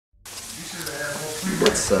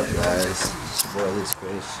What's up, guys? It's your boy Luis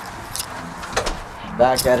Grace.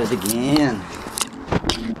 Back at it again.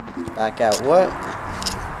 Back at what?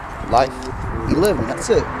 Life. We living, that's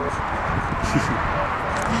it.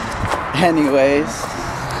 Anyways,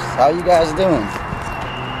 how you guys doing?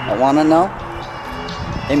 I wanna know.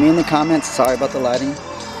 Hit me in the comments. Sorry about the lighting.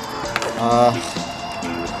 I'm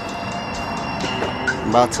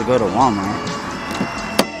about to go to Walmart.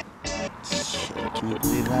 Shit, can you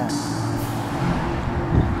believe that?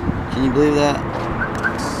 Can you believe that?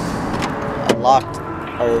 I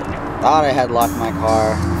thought I had locked my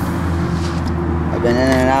car. I've been in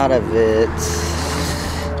and out of it.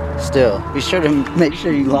 Still, be sure to make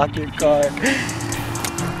sure you lock your car.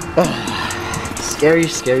 Scary,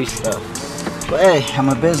 scary stuff. But hey, I'm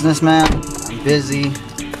a businessman. I'm busy.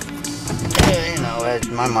 Yeah, you know,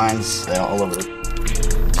 my mind's all over the...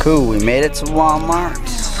 Cool, we made it to Walmart.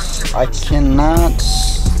 I cannot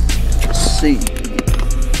see.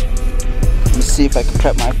 Let me see if I can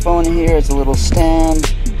prep my phone here. It's a little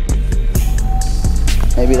stand.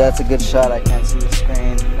 Maybe that's a good shot. I can't see the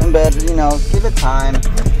screen. And better, you know, give it time.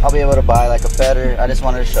 I'll be able to buy like a better. I just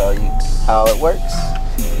wanted to show you how it works.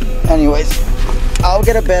 Anyways, I'll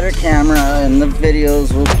get a better camera and the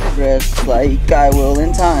videos will progress like I will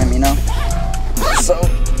in time, you know. So,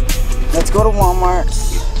 let's go to Walmart.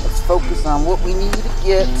 Let's focus on what we need to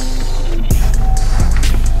get.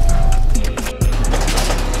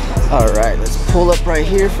 Alright, let's pull up right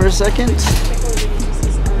here for a second.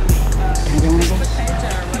 Can I get one of those?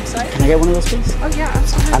 Can I get one of those, please? Oh yeah,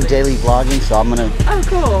 absolutely. I'm daily vlogging, so I'm gonna... Oh,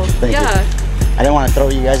 cool. Thank you. I didn't want to throw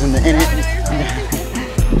you guys in it.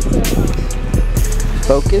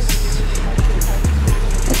 Focus.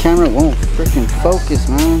 My camera won't freaking focus,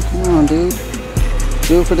 man. Come on, dude.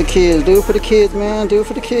 Do it for the kids. Do it for the kids, man. Do it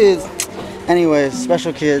for the kids. Anyways,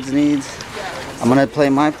 special kids needs. I'm gonna play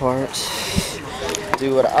my part.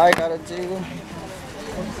 Do what I gotta do.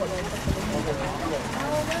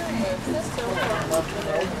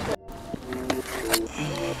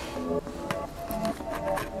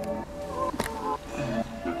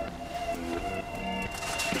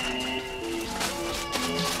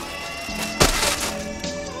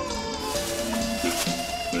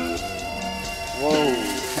 Whoa.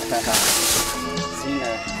 Seen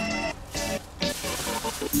that.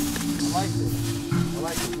 I like it. I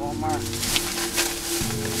like it, Walmart.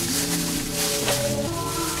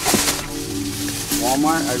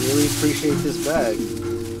 Walmart, I really appreciate this bag.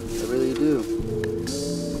 I really do.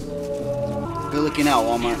 Good looking out,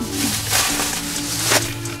 Walmart.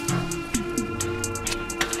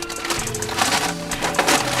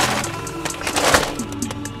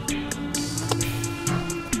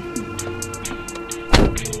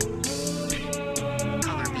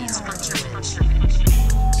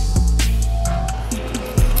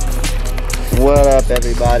 What up,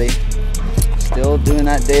 everybody? Still doing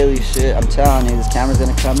that daily shit. I'm telling you, this camera's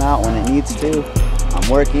gonna come out when it needs to. I'm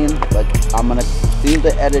working, but I'm gonna do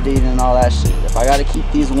the editing and all that shit. If I gotta keep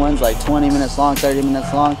these ones like 20 minutes long, 30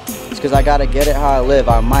 minutes long, it's because I gotta get it how I live.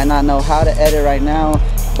 I might not know how to edit right now,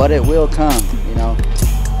 but it will come, you know?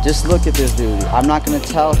 Just look at this dude. I'm not gonna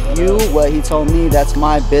tell you what he told me. That's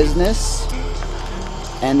my business,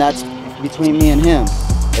 and that's between me and him.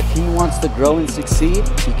 If he wants to grow and succeed,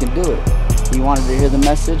 he can do it. He wanted to hear the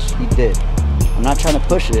message, he did. I'm not trying to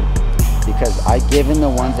push it because I given the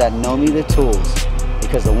ones that know me the tools.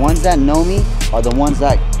 Because the ones that know me are the ones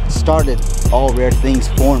that started all rare things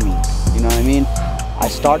for me. You know what I mean? I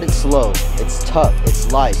started slow. It's tough.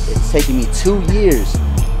 It's life. It's taken me 2 years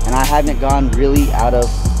and I haven't gone really out of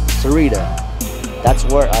Sarita. That's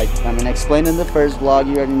where I mean, explained in the first vlog,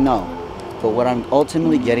 you already know. But what I'm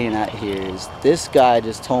ultimately getting at here is this guy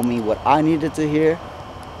just told me what I needed to hear,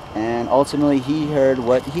 and ultimately he heard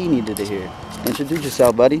what he needed to hear. Introduce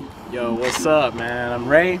yourself, buddy. Yo, what's up, man? I'm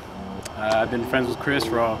Ray. I've been friends with Chris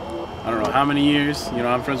for I don't know how many years. You know,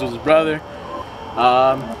 I'm friends with his brother.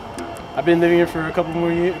 I've been living here for a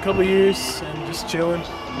couple years and just chilling.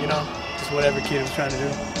 You know, just whatever kid was trying to do.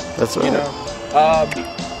 That's right.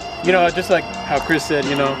 You know, just like how Chris said,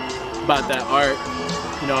 you know, about that art.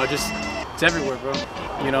 You know, just it's everywhere, bro.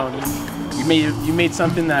 You know, you made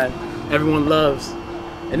something that everyone loves.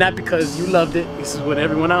 And not because you loved it, this is what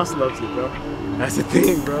everyone else loves it, bro. That's the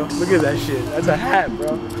thing, bro. Look at that shit. That's a hat,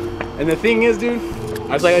 bro. And the thing is, dude,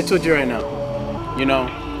 like I told you right now, you know,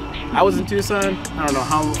 I was in Tucson, I don't know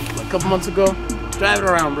how, a couple months ago, driving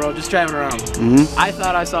around, bro, just driving around. I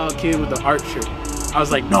thought I saw a kid with an art shirt. I was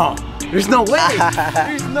like, no, there's no way.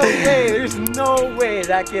 There's no way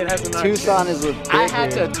that kid has an art shirt. Tucson is a big I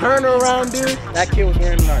had to turn around, dude. That kid was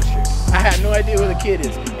wearing an art shirt. I had no idea who the kid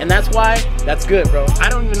is. And that's why, that's good, bro. I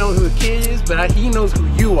don't even know who the kid is, but he knows who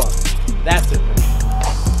you are. That's it, bro.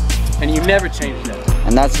 And you never change that.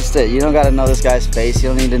 And that's just it. You don't gotta know this guy's face. You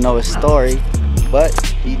don't need to know his story. But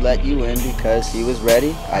he let you in because he was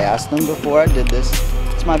ready. I asked him before I did this.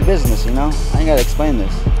 It's my business, you know? I ain't gotta explain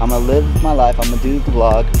this. I'm gonna live my life. I'm gonna do the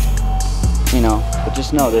vlog. You know, but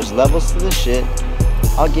just know there's levels to this shit.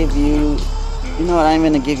 I'll give you, you know what, I'm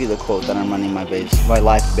gonna give you the quote that I'm running my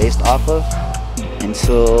life based off of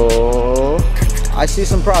until I see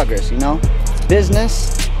some progress, you know?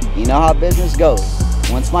 Business, you know how business goes.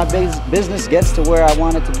 Once my business gets to where I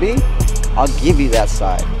want it to be, I'll give you that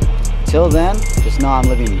side. Till then, just know I'm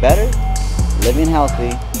living better, living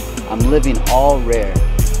healthy, I'm living all rare.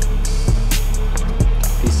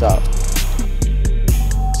 Peace out.